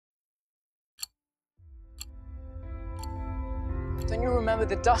remember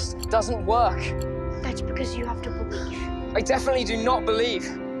the dust doesn't work. That's because you have to believe. I definitely do not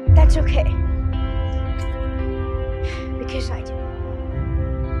believe. That's okay. Because I do.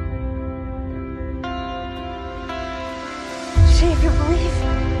 See, if you believe,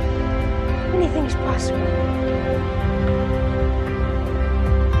 anything is possible.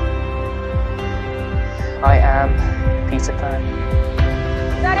 I am Peter Pan.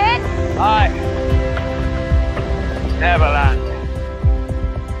 Is that it? Hi. Neverland.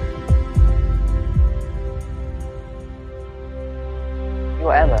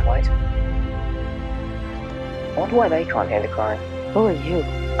 You're Emma, right? I wonder why they can't hear the crying. Who are you?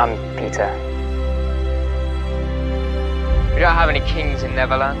 I'm Peter. We don't have any kings in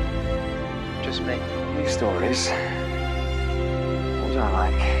Neverland. Just me. New stories. What was I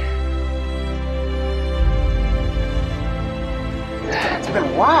like? It's been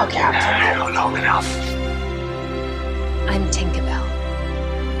a while, Captain. Not long enough. I'm Tinkerbell.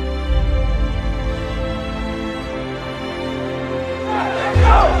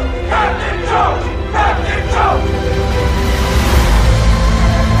 Captain Joe! Captain Joe!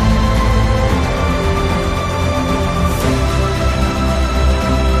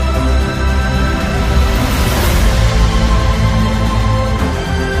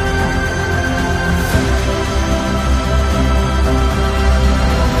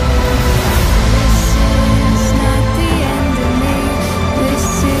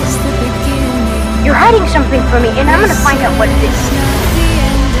 You're hiding something from me, and I'm gonna find out what it is.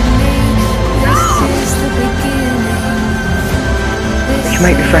 We can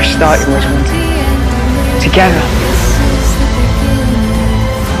make a fresh start in Richmond. Together.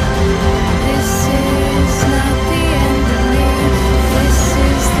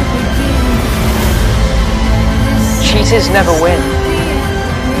 Cheaters never win.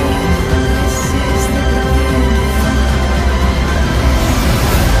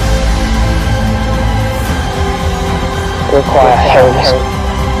 Require heroism,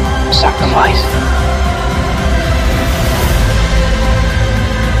 sacrifice.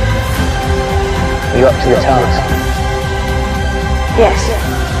 Are you up to the task? Yes.